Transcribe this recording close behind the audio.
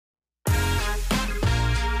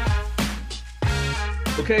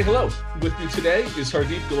Okay, hello. With me today is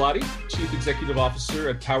Hardeep Gulati, Chief Executive Officer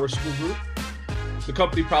at PowerSchool Group. The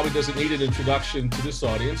company probably doesn't need an introduction to this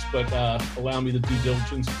audience, but allow me the due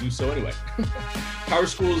diligence to do so anyway.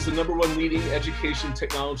 PowerSchool is the #1 leading education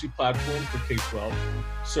technology platform for K-12,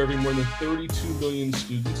 serving more than 32 million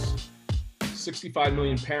students, 65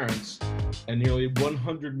 million parents, and nearly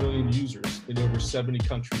 100 million users in over 70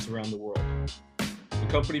 countries around the world. The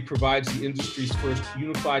company provides the industry's first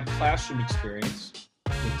unified classroom experience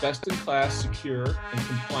with best-in-class, secure, and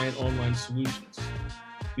compliant online solutions.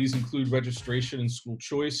 These include registration and school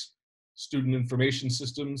choice, student information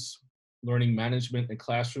systems, learning management and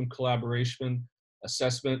classroom collaboration,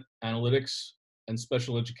 assessment, analytics, and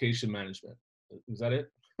special education management. Is that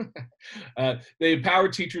it? They empower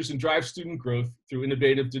teachers and drive student growth through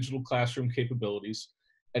innovative digital classroom capabilities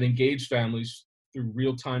and engage families through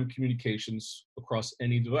real-time communications across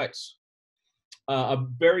any device.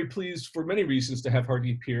 I'm very pleased for many reasons to have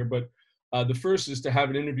Hardeep here, but the first is to have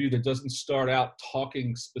an interview that doesn't start out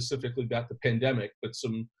talking specifically about the pandemic, but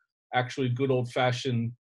some actually good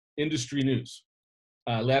old-fashioned industry news.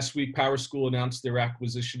 Last week, PowerSchool announced their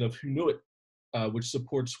acquisition of Hoonuit, which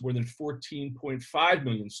supports more than 14.5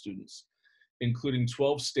 million students, including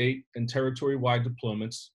 12 state and territory-wide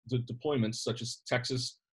deployments such as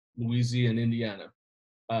Texas, Louisiana, and Indiana,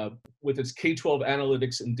 with its K-12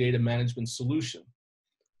 analytics and data management solution.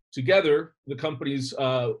 Together, the companies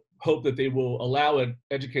hope that they will allow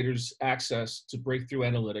educators access to breakthrough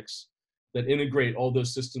analytics that integrate all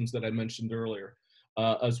those systems that I mentioned earlier,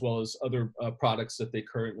 as well as other products that they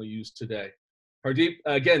currently use today. Hardeep,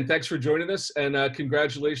 again, thanks for joining us, and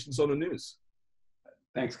congratulations on the news.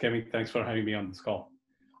 Thanks, Kevin. Thanks for having me on this call.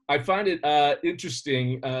 I find it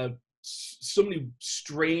interesting, so many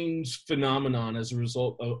strange phenomenon as a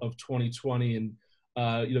result of 2020.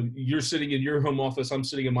 And you're sitting in your home office, I'm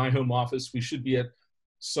sitting in my home office. We should be at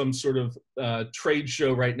some sort of trade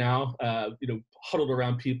show right now, huddled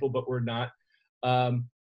around people, but we're not.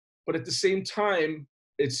 But at the same time,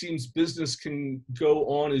 it seems business can go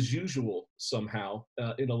on as usual somehow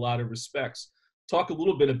in a lot of respects. Talk a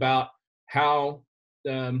little bit about how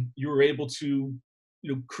you were able to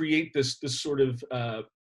create this sort of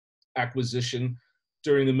acquisition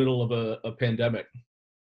during the middle of a pandemic.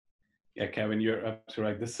 Yeah, Kevin, you're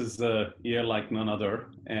absolutely right. This is a year like none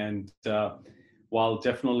other. And while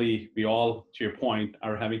definitely we all, to your point,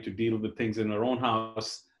 are having to deal with things in our own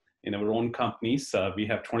house, in our own companies, we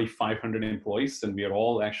have 2,500 employees, and we are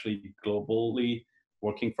all actually globally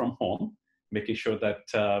working from home, making sure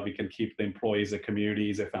that we can keep the employees, the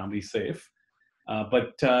communities, the families safe.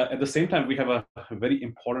 But at the same time, we have a very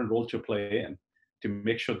important role to play in to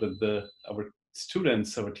make sure that our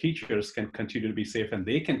students, our teachers can continue to be safe, and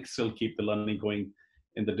they can still keep the learning going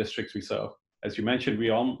in the districts we serve. As you mentioned,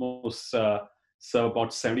 we almost serve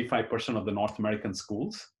about 75% of the North American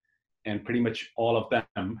schools, and pretty much all of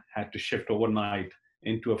them had to shift overnight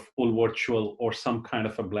into a full virtual or some kind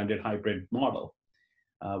of a blended hybrid model.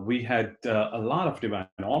 We had a lot of demand,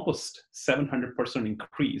 almost 700%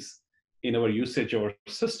 increase in our usage of our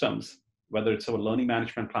systems, whether it's our learning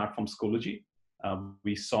management platform, Schoology.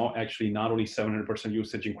 We saw actually not only 700%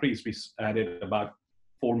 usage increase, we added about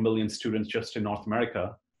 4 million students just in North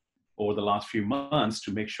America over the last few months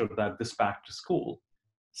to make sure that this back to school,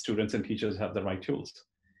 students and teachers have the right tools.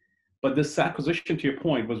 But this acquisition, to your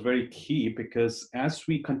point, was very key because as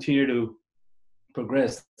we continue to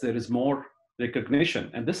progress, there is more recognition.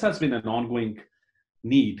 And this has been an ongoing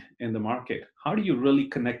need in the market. How do you really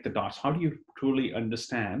connect the dots? How do you truly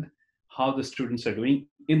understand how the students are doing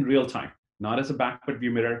in real time? Not as a backward view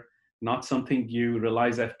mirror, not something you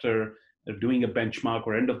realize after doing a benchmark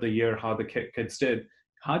or end of the year how the kids did.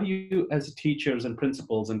 How do you, as teachers and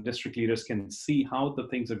principals and district leaders, can see how the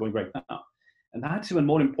things are going right now? And that's even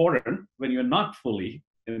more important when you're not fully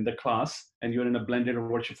in the class and you're in a blended or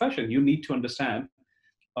virtual fashion. You need to understand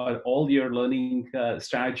all your learning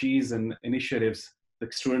strategies and initiatives.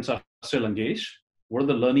 The students are still engaged. What are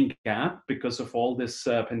the learning gap because of all this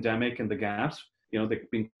pandemic and the gaps?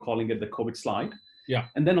 They've been calling it the COVID slide. Yeah.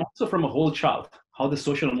 And then also from a whole child, how the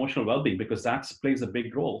social emotional well-being, because that plays a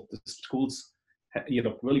big role. The schools,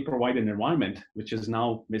 really provide an environment which is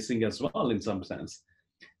now missing as well in some sense.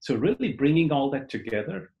 So really bringing all that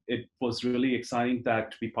together, it was really exciting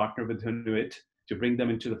that we partnered with Hoonuit to bring them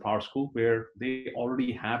into the PowerSchool, where they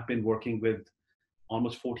already have been working with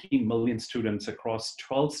almost 14 million students across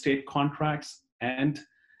 12 state contracts and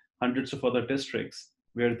hundreds of other districts,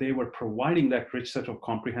 where they were providing that rich set of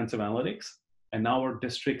comprehensive analytics. And now our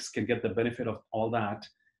districts can get the benefit of all that,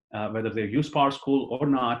 whether they use PowerSchool or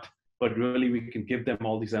not, but really we can give them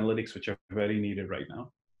all these analytics which are very needed right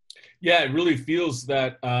now. Yeah, it really feels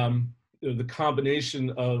that the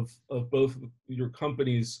combination of both your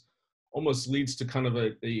companies almost leads to kind of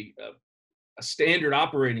a standard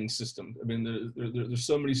operating system. I mean, there's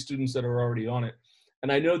so many students that are already on it,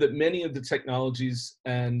 and I know that many of the technologies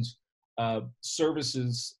and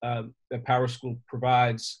services that PowerSchool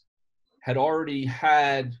provides had already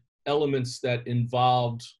had elements that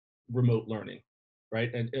involved remote learning,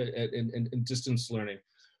 right, and distance learning,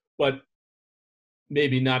 but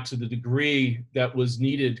maybe not to the degree that was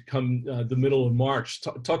needed come the middle of March.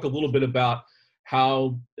 Talk a little bit about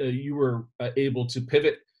how you were able to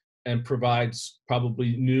pivot and provide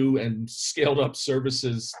probably new and scaled up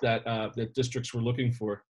services that that districts were looking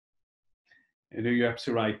for. You're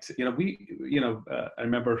absolutely right. I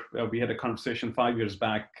remember we had a conversation 5 years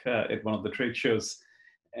back at one of the trade shows,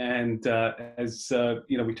 and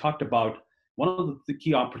we talked about one of the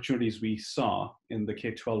key opportunities we saw in the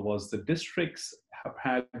K-12 was the districts have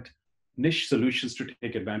had niche solutions to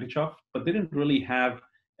take advantage of, but they didn't really have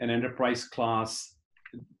an enterprise class,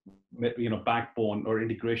 backbone or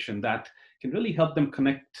integration that can really help them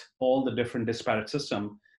connect all the different disparate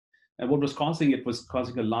systems. And what was causing it was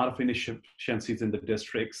causing a lot of inefficiencies in the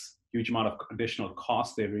districts, huge amount of additional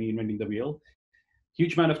costs. They're reinventing the wheel.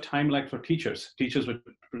 Huge amount of time lag for teachers. Teachers were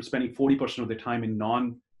spending 40% of their time in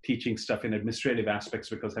non-teaching stuff in administrative aspects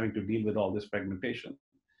because having to deal with all this fragmentation.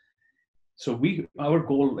 So our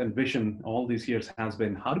goal and vision all these years has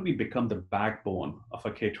been, how do we become the backbone of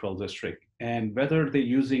a K-12 district? And whether they're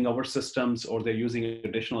using our systems or they're using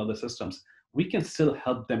additional other systems, we can still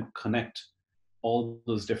help them connect all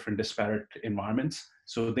those different disparate environments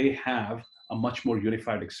so they have a much more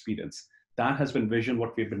unified experience. That has been vision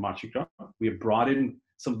what we've been marching on. We have brought in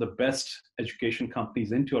some of the best education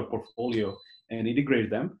companies into our portfolio and integrate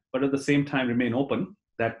them, but at the same time remain open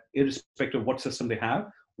that irrespective of what system they have,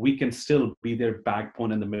 we can still be their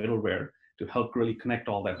backbone in the middleware to help really connect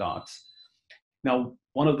all that dots. Now,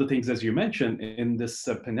 one of the things, as you mentioned, in this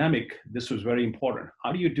pandemic, this was very important.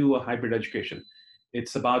 How do you do a hybrid education?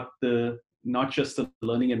 It's about not just the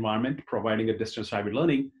learning environment, providing a distance hybrid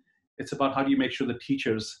learning. It's about how do you make sure the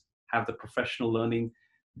teachers have the professional learning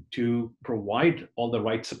to provide all the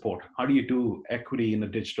right support? How do you do equity in a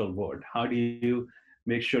digital world? How do you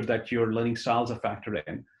make sure that your learning styles are factored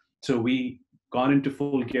in? So we gone into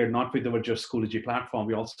full gear, not with our just Schoology platform.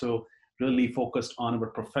 We also really focused on our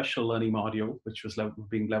professional learning module, which was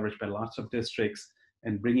being leveraged by lots of districts,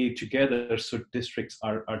 and bringing it together so districts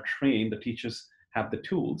are trained, the teachers have the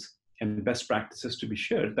tools and best practices to be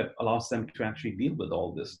shared that allows them to actually deal with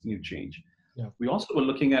all this new change. Yeah. We also were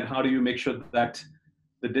looking at how do you make sure that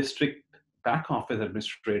the district back office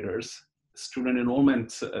administrators, student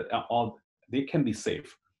enrollment, they can be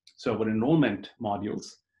safe. So our enrollment modules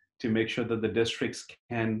to make sure that the districts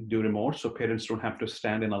can do remote, so parents don't have to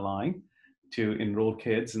stand in a line to enroll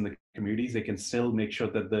kids in the communities. They can still make sure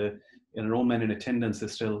that the enrollment and attendance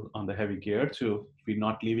is still on the heavy gear to be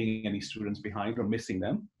not leaving any students behind or missing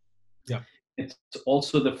them. Yeah. It's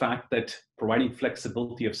also the fact that providing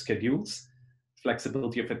flexibility of schedules,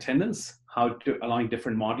 flexibility of attendance, how to allowing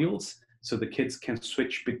different modules so the kids can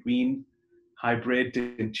switch between hybrid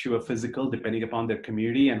into a physical depending upon their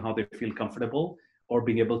community and how they feel comfortable, or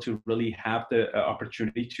being able to really have the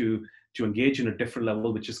opportunity to engage in a different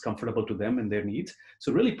level which is comfortable to them and their needs.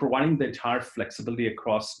 So really providing the entire flexibility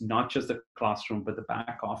across not just the classroom but the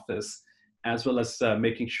back office, as well as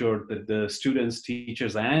making sure that the students,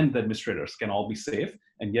 teachers, and the administrators can all be safe,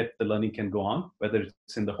 and yet the learning can go on, whether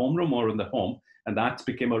it's in the homeroom or in the home. And that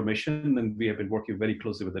became our mission, and we have been working very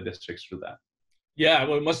closely with the districts to do that. Yeah,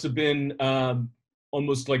 well, it must have been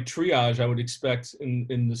almost like triage, I would expect,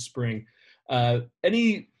 in the spring.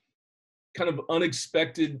 Any kind of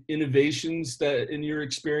unexpected innovations that, in your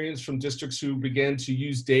experience, from districts who began to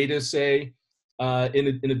use data, say,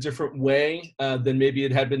 in a different way than maybe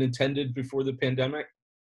it had been intended before the pandemic?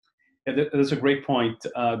 Yeah, that's a great point.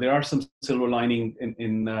 There are some silver lining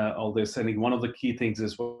in all this. I think one of the key things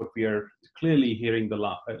is what we are clearly hearing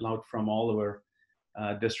loud from all of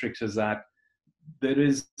our districts is that there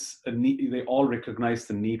is a need. They all recognize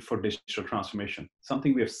the need for digital transformation,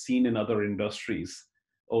 something we have seen in other industries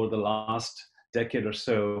over the last decade or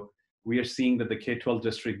so. We are seeing that the K-12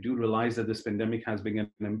 district do realize that this pandemic has been an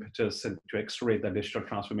impetus to accelerate that digital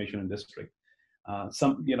transformation in district.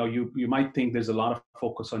 You might think there's a lot of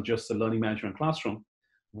focus on just the learning management classroom.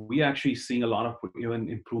 We actually seeing a lot of even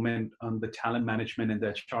improvement on the talent management and the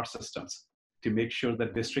HR systems to make sure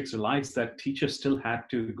that districts realize that teachers still had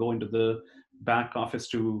to go into the back office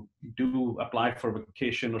to apply for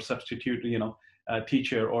vacation or substitute, a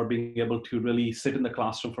teacher, or being able to really sit in the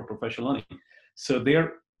classroom for professional learning. So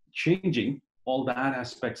they're changing all that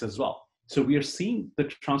aspects as well. So we are seeing the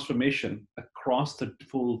transformation across the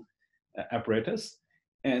full apparatus.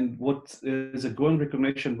 And what is a growing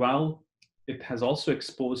recognition, while it has also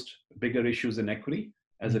exposed bigger issues in equity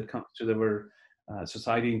as it comes to our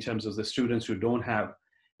society in terms of the students who don't have,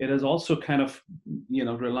 it has also kind of,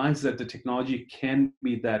 realized that the technology can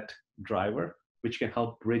be that driver, which can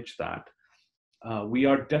help bridge that. We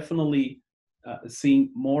are definitely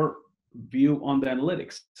seeing more view on the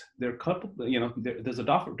analytics. There are a couple, there's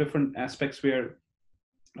a different aspects where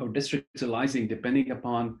our districts are rising depending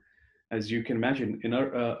upon, as you can imagine, in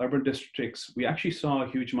our urban districts, we actually saw a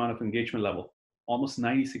huge amount of engagement level, almost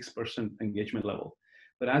 96% engagement level.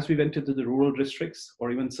 But as we went into the rural districts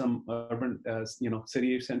or even some urban,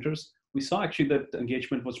 city centers, we saw actually that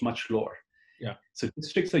engagement was much lower. Yeah. So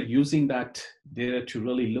districts are using that data to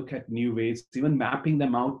really look at new ways, even mapping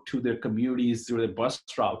them out to their communities, through their bus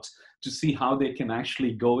routes, to see how they can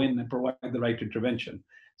actually go in and provide the right intervention.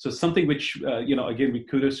 So something which, again, we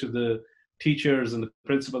kudos to the teachers and the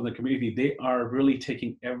principal and the community. They are really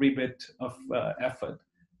taking every bit of effort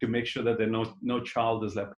to make sure that no child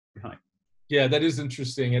is left behind. Yeah, that is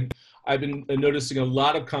interesting. And I've been noticing a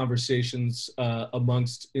lot of conversations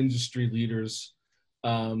amongst industry leaders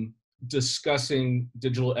discussing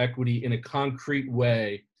digital equity in a concrete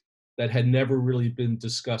way that had never really been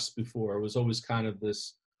discussed before. It was always kind of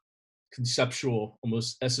this conceptual,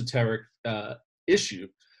 almost esoteric issue.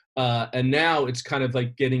 And now it's kind of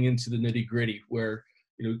like getting into the nitty gritty where,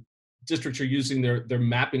 districts are using their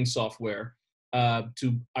mapping software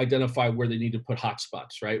to identify where they need to put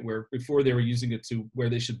hotspots, right? Where before they were using it to where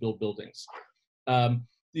they should build buildings.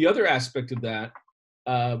 The other aspect of that,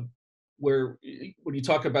 where when you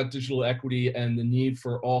talk about digital equity and the need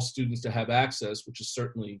for all students to have access, which is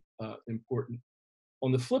certainly important.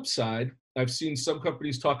 On the flip side, I've seen some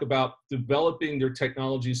companies talk about developing their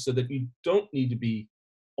technologies so that you don't need to be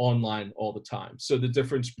online all the time. So the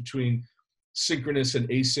difference between synchronous and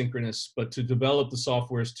asynchronous, but to develop the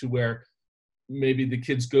softwares to where maybe the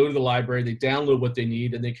kids go to the library, they download what they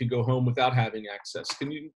need, and they can go home without having access.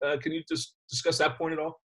 Can you just discuss that point at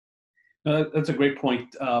all? That's a great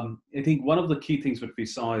point. I think one of the key things that we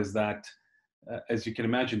saw is that, as you can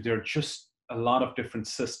imagine, there are just a lot of different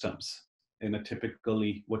systems in a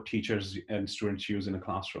typically what teachers and students use in a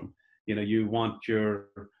classroom. You want your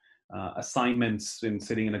assignments in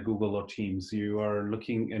sitting in a Google or Teams. You are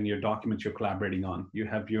looking in your documents you're collaborating on. You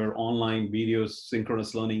have your online videos,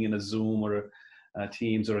 synchronous learning in a Zoom or a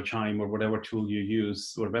Teams or a Chime or whatever tool you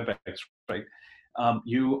use, or WebEx, right?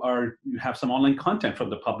 You have some online content from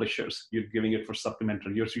the publishers. You're giving it for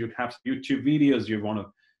supplementary. You have YouTube videos you want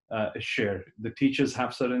to share. The teachers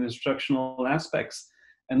have certain instructional aspects.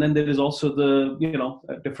 And then there is also the,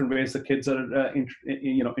 different ways the kids are,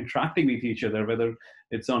 interacting with each other, whether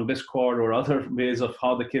it's on Discord or other ways of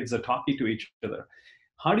how the kids are talking to each other.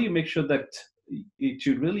 How do you make sure that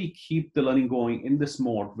to really keep the learning going in this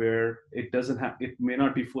mode where it may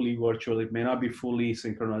not be fully virtual, it may not be fully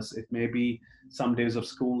synchronous, it may be some days of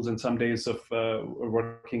schools and some days of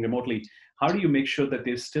working remotely. How do you make sure that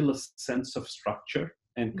there's still a sense of structure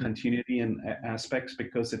and continuity in aspects?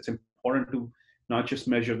 Because it's important to not just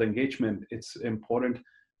measure the engagement, it's important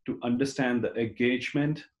to understand the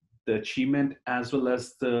engagement, the achievement, as well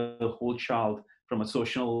as the whole child from a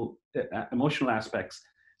social, emotional aspects.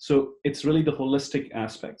 So it's really the holistic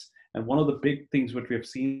aspects. And one of the big things what we have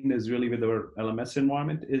seen is really with our LMS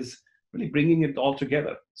environment is really bringing it all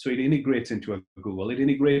together. So it integrates into a Google, it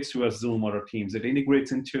integrates to a Zoom or a Teams, it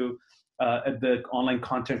integrates into the online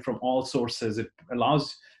content from all sources. It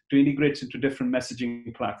allows to integrate into different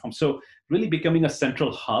messaging platforms. So really becoming a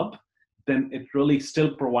central hub, then it really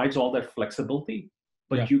still provides all that flexibility,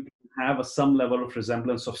 but you can have some level of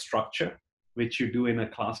resemblance of structure, which you do in a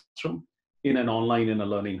classroom, in an online, in a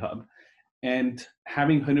learning hub. And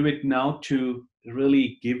having Hoonuit now to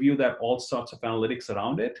really give you that all sorts of analytics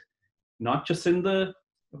around it, not just in the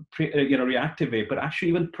reactive way, but actually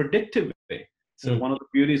even predictive way. So one of the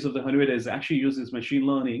beauties of the Hoonuit is actually uses machine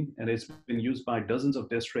learning, and it's been used by dozens of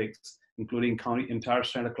districts, including entire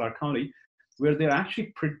Santa Clara County, where they're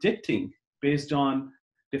actually predicting based on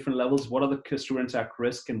different levels, what are the students at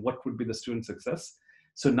risk and what would be the student success.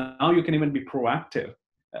 So now you can even be proactive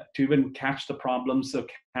to even catch the problems, or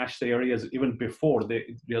catch the areas even before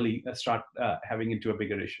they really start having into a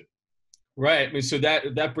bigger issue. Right. I mean, so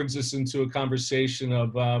that brings us into a conversation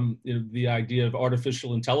of the idea of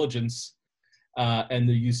artificial intelligence and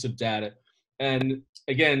the use of data. And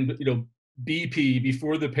again, BP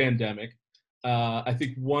before the pandemic, I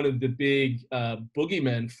think one of the big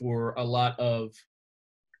boogeymen for a lot of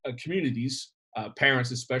communities,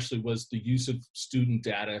 parents especially, was the use of student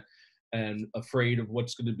data and afraid of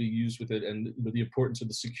what's going to be used with it, and the importance of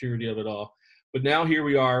the security of it all. But now here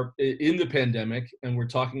we are in the pandemic, and we're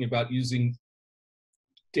talking about using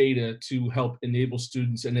data to help enable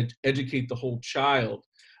students and educate the whole child.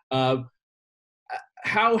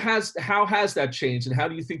 How has that changed, and how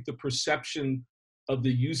do you think the perception of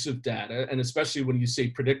the use of data, and especially when you say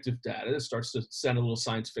predictive data, it starts to sound a little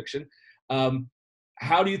science fiction.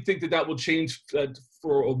 How do you think that will change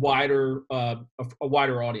for a wider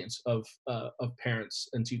audience of parents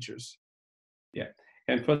and teachers? Yeah,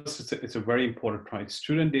 and first, it's a very important point.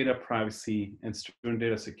 Student data privacy and student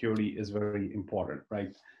data security is very important,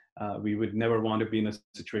 right? We would never want to be in a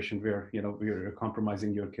situation where we're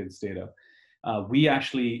compromising your kids' data. We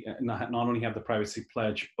actually not only have the privacy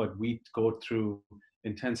pledge, but we go through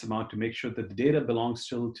intense amount to make sure that the data belongs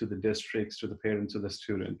still to the districts, to the parents, to the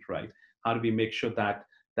student, right? How do we make sure that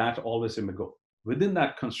always in the go? Within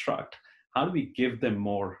that construct, how do we give them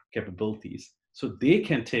more capabilities so they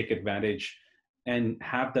can take advantage and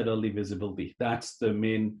have that early visibility? That's the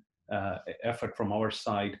main effort from our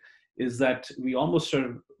side, is that we almost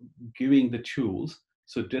are giving the tools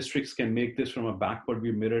so districts can make this from a backward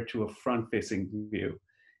view mirror to a front-facing view.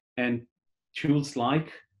 And tools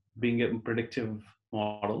like being in predictive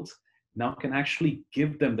models now can actually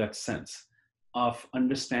give them that sense of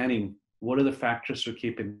understanding what are the factors to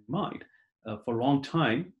keep in mind. For a long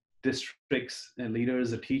time, districts and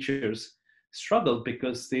leaders and teachers struggled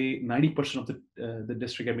because 90% of the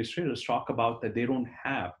district administrators talk about that they don't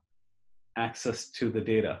have access to the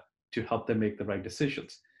data to help them make the right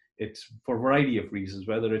decisions. It's for a variety of reasons,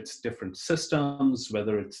 whether it's different systems,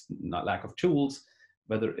 whether it's not lack of tools,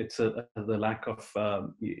 whether it's the lack of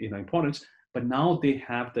importance. But now they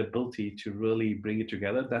have the ability to really bring it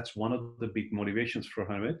together. That's one of the big motivations for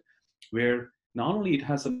Hermit, where not only it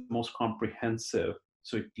has the most comprehensive,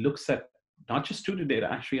 so it looks at not just student data,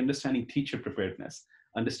 actually understanding teacher preparedness,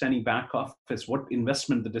 understanding back office, what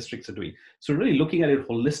investment the districts are doing. So really looking at it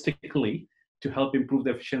holistically to help improve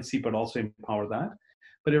the efficiency, but also empower that.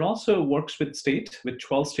 But it also works with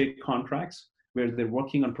 12 state contracts, where they're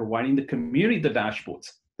working on providing the community the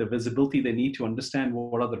dashboards, the visibility they need to understand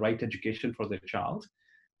what are the right education for their child.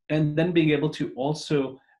 And then being able to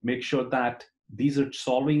also make sure that these are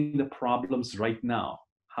solving the problems right now.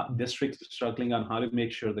 Districts are struggling on how to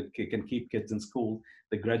make sure that they can keep kids in school,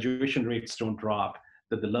 the graduation rates don't drop,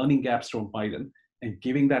 that the learning gaps don't widen, and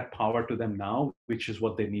giving that power to them now, which is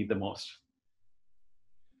what they need the most.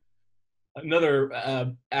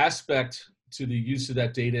 Another aspect to the use of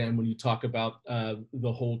that data, and when you talk about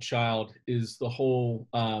the whole child, is the whole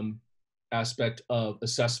aspect of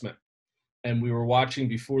assessment. And we were watching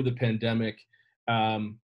before the pandemic,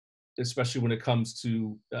 especially when it comes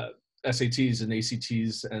to SATs and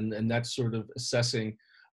ACTs and that sort of assessing,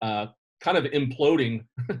 kind of imploding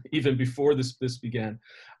even before this began.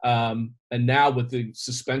 And now with the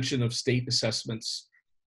suspension of state assessments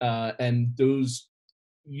and those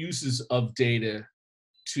uses of data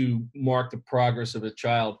to mark the progress of a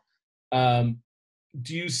child,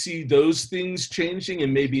 do you see those things changing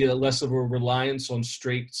and maybe less of a reliance on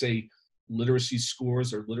straight, say, literacy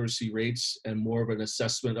scores or literacy rates, and more of an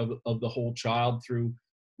assessment of the whole child through,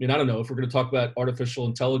 I don't know, if we're going to talk about artificial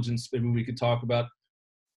intelligence, maybe we could talk about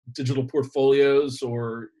digital portfolios,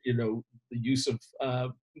 or the use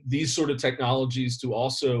of these sort of technologies to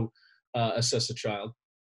also assess a child.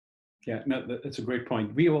 Yeah, no, that's a great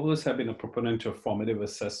point. We always have been a proponent of formative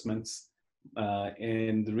assessments.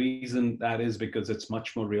 And the reason that is because it's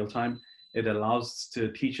much more real time. It allows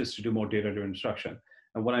teachers to do more data-driven instruction.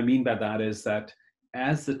 And what I mean by that is that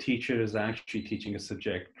as the teacher is actually teaching a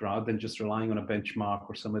subject, rather than just relying on a benchmark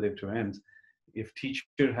or summative to end, if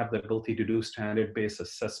teachers have the ability to do standard-based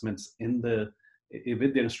assessments with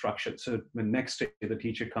the instruction, so when next day the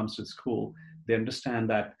teacher comes to school, they understand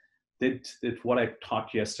that did what I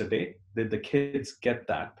taught yesterday, did the kids get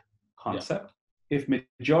that concept? Yeah. If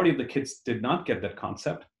majority of the kids did not get that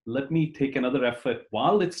concept, let me take another effort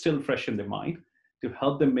while it's still fresh in their mind to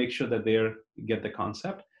help them make sure that they get the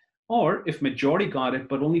concept. Or if majority got it,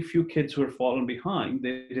 but only few kids who are fallen behind,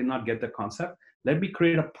 they did not get the concept, let me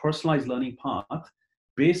create a personalized learning path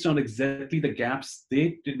based on exactly the gaps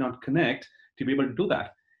they did not connect to be able to do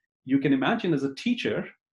that. You can imagine as a teacher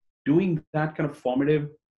doing that kind of formative,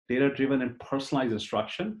 data-driven and personalized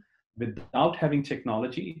instruction without having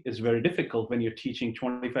technology is very difficult when you're teaching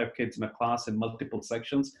 25 kids in a class in multiple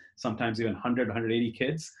sections, sometimes even 100, 180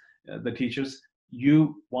 kids. The teachers,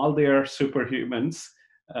 while they are superhumans,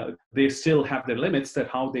 they still have their limits that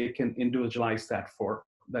how they can individualize that for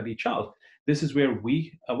that each child. This is where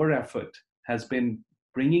our effort has been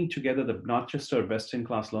bringing together not just our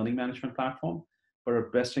best-in-class learning management platform, for a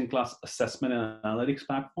best-in-class assessment and analytics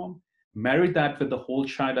platform, marry that with the whole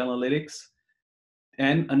child analytics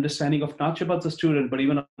and understanding of not just about the student, but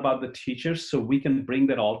even about the teachers, so we can bring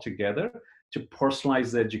that all together to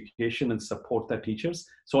personalize the education and support the teachers.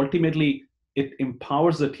 So ultimately, it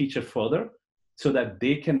empowers the teacher further so that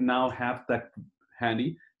they can now have that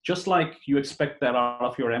handy, just like you expect that out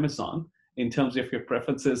of your Amazon in terms of your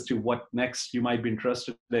preferences to what next you might be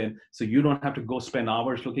interested in. So you don't have to go spend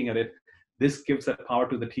hours looking at it. This gives that power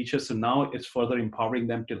to the teacher. So now it's further empowering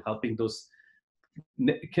them to helping those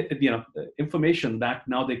information that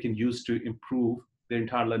now they can use to improve their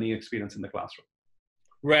entire learning experience in the classroom.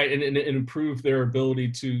 Right, and improve their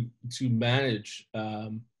ability to manage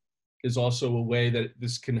is also a way that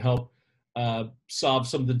this can help solve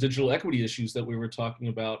some of the digital equity issues that we were talking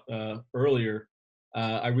about earlier.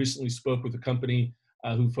 I recently spoke with a company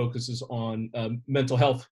who focuses on mental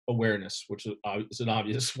health awareness, which is an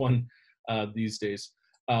obvious one these days.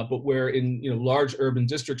 But where in large urban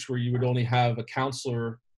districts where you would only have a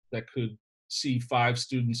counselor that could see 5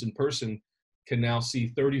 students in person, can now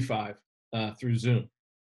see 35 through Zoom.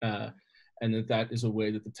 And that is a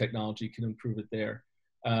way that the technology can improve it there.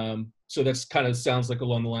 So that's kind of sounds like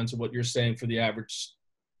along the lines of what you're saying for the average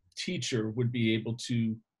teacher would be able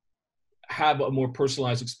to have a more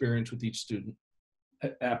personalized experience with each student.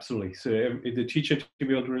 Absolutely. So the teacher to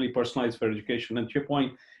be able to really personalize for education. And to your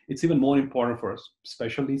point, it's even more important for a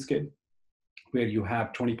special needs kid, where you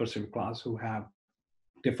have 20% of class who have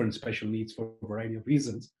different special needs for a variety of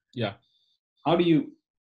reasons. Yeah. How do you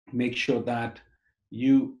make sure that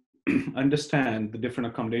you understand the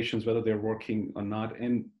different accommodations, whether they're working or not,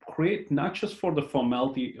 and create not just for the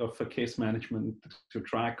formality of a case management to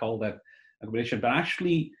track all that accommodation, but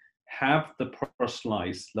actually have the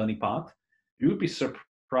personalized learning path? You would be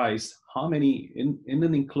surprised how many, in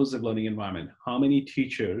an inclusive learning environment, how many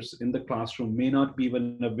teachers in the classroom may not be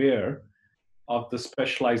even aware of the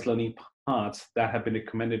specialized learning paths that have been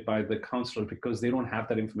recommended by the counselor, because they don't have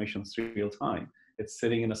that information in real time. It's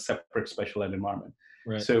sitting in a separate special ed environment.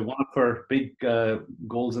 Right. So one of our big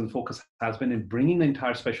goals and focus has been in bringing the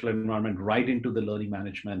entire special ed environment right into the learning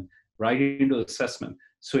management, right into assessment.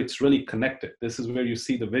 So it's really connected. This is where you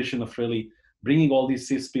see the vision of really bringing all these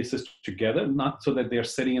pieces together, not so that they're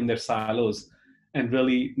sitting in their silos and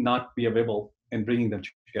really not be available, and bringing them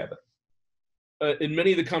together. In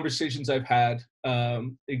many of the conversations I've had,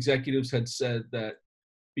 executives had said that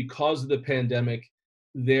because of the pandemic,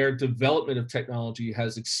 their development of technology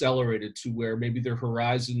has accelerated to where maybe their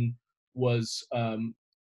horizon was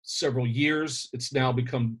several years. It's now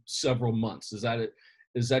become several months. Is that it?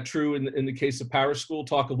 Is that true in the case of PowerSchool?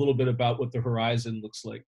 Talk a little bit about what the horizon looks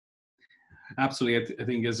like. Absolutely. I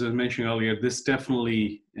think, as I mentioned earlier, this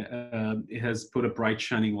definitely it has put a bright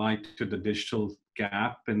shining light to the digital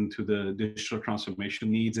gap and to the digital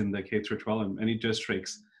transformation needs in the K through 12. And many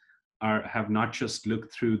districts have not just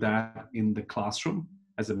looked through that in the classroom.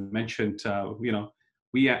 As I mentioned,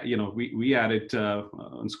 we added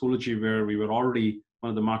on Schoology, where we were already one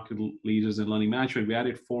of the market leaders in learning management. We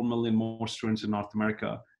added 4 million more students in North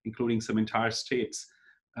America, including some entire states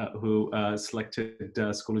who selected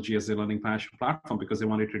Schoology as their learning management platform because they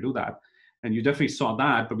wanted to do that. And you definitely saw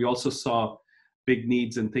that, but we also saw big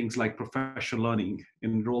needs in things like professional learning,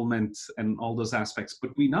 enrollment, and all those aspects.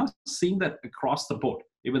 But we now seeing that across the board,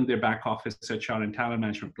 even their back office, HR, and talent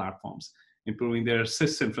management platforms, improving their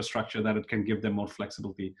SIS infrastructure that it can give them more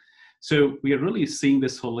flexibility. So we are really seeing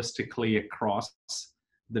this holistically across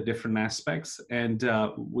the different aspects. And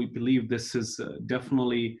we believe this is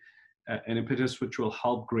definitely an impetus which will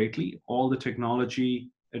help greatly. All the technology,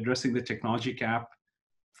 addressing the technology gap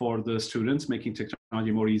for the students, making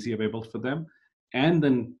technology more easy available for them. And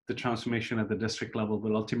then the transformation at the district level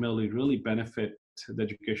will ultimately really benefit the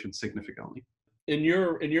education significantly. In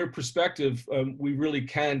your perspective, we really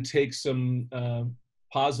can take some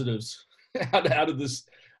positives out of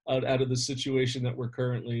this situation that we're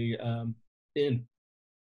currently in.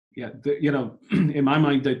 Yeah, in my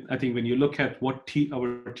mind, I think when you look at what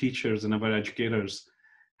our teachers and our educators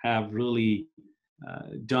have really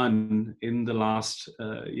done in the last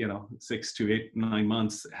 6 to 8, 9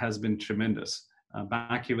 months has been tremendous.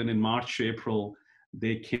 Back even in March, April,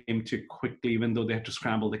 they came to quickly, even though they had to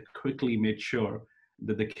scramble, they quickly made sure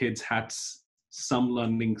that the kids had some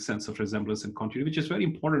learning sense of resemblance and continuity, which is very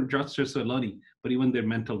important, just their learning, but even their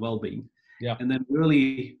mental well-being. Yeah. And then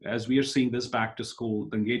really, as we are seeing this back to school,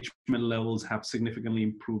 the engagement levels have significantly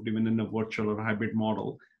improved, even in a virtual or hybrid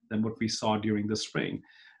model, than what we saw during the spring.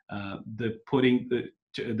 Putting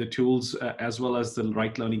the tools as well as the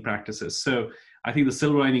right learning practices. So I think the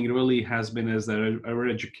silver lining really has been is that our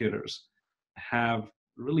educators have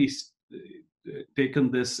really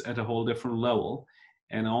taken this at a whole different level,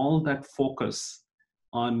 and all that focus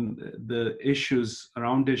on the issues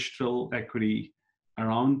around digital equity,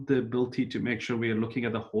 around the ability to make sure we are looking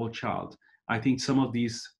at the whole child. I think some of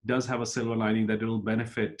these does have a silver lining that it will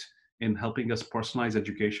benefit in helping us personalize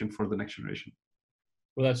education for the next generation.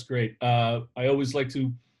 Well, that's great. I always like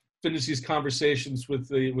to finish these conversations with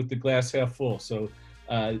the glass half full. So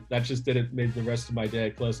that just made the rest of my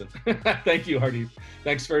day pleasant. Thank you, Hardeep.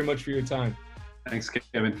 Thanks very much for your time. Thanks,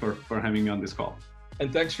 Kevin, for having me on this call.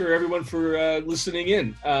 And thanks for everyone for listening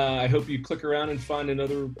in. I hope you click around and find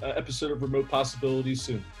another episode of Remote Possibilities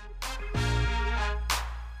soon.